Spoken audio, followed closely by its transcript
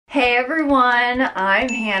Hey everyone, I'm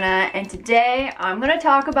Hannah, and today I'm going to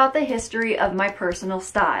talk about the history of my personal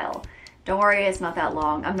style. Don't worry, it's not that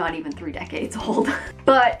long. I'm not even 3 decades old.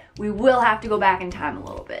 But we will have to go back in time a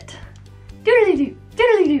little bit. Doodly-doo,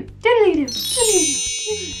 doodly-doo, doodly-doo,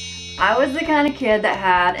 doodly-doo. I was the kind of kid that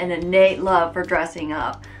had an innate love for dressing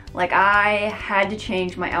up. Like, I had to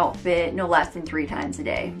change my outfit no less than 3 times a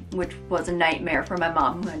day, which was a nightmare for my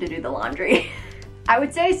mom who had to do the laundry. I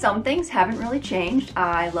would say some things haven't really changed.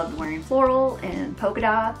 I loved wearing floral and polka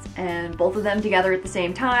dots and both of them together at the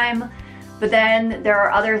same time. But then there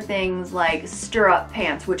are other things like stirrup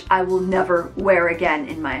pants, which I will never wear again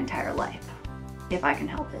in my entire life, if I can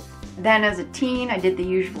help it. Then as a teen, I did the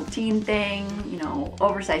usual teen thing, you know,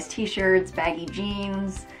 oversized t-shirts, baggy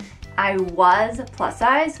jeans. I was plus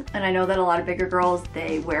size, and I know that a lot of bigger girls,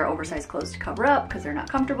 they wear oversized clothes to cover up because they're not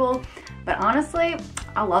comfortable. But honestly,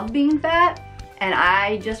 I love being fat. And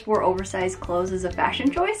I just wore oversized clothes as a fashion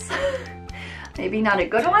choice. Maybe not a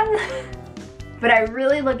good one. But I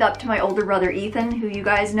really looked up to my older brother Ethan, who you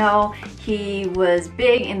guys know. He was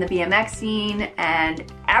big in the BMX scene,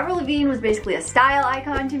 and Avril Lavigne was basically a style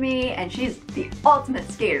icon to me, and she's the ultimate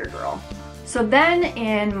skater girl. So then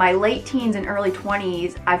in my late teens and early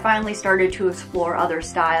 20s, I finally started to explore other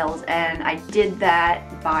styles, and I did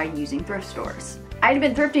that by using thrift stores. I'd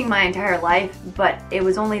been thrifting my entire life, but it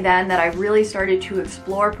was only then that I really started to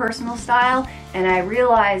explore personal style, and I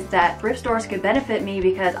realized that thrift stores could benefit me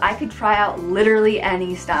because I could try out literally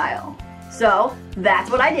any style. So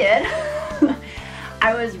that's what I did.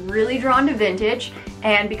 I was really drawn to vintage,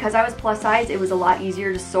 and because I was plus size, it was a lot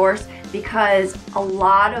easier to source because a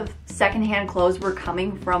lot of secondhand clothes were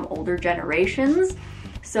coming from older generations.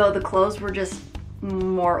 So the clothes were just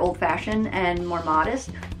more old-fashioned and more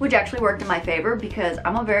modest, which actually worked in my favor because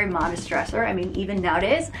I'm a very modest dresser. I mean, even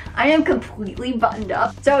nowadays, I am completely buttoned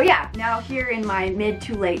up. So yeah, now here in my mid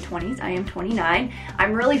to late 20s, I am 29,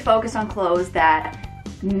 I'm really focused on clothes that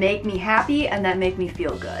make me happy and that make me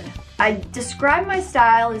feel good. I describe my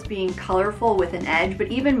style as being colorful with an edge,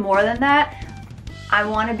 but even more than that, I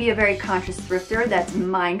want to be a very conscious thrifter that's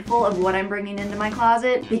mindful of what I'm bringing into my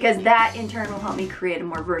closet, because that in turn will help me create a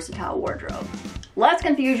more versatile wardrobe. Less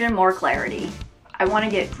confusion, more clarity. I want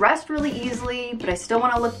to get dressed really easily, but I still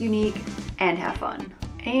want to look unique and have fun.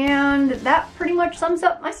 And that pretty much sums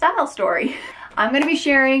up my style story. I'm going to be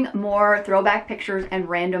sharing more throwback pictures and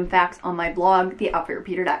random facts on my blog,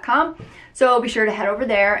 theoutfitrepeater.com. So be sure to head over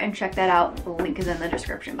there and check that out. The link is in the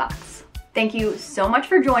description box. Thank you so much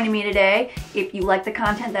for joining me today. If you like the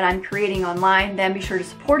content that I'm creating online, then be sure to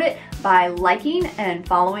support it by liking and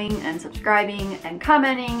following and subscribing and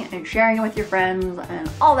commenting and sharing it with your friends and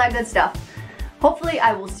all that good stuff. Hopefully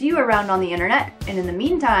I will see you around on the internet, and in the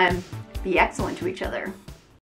meantime, be excellent to each other.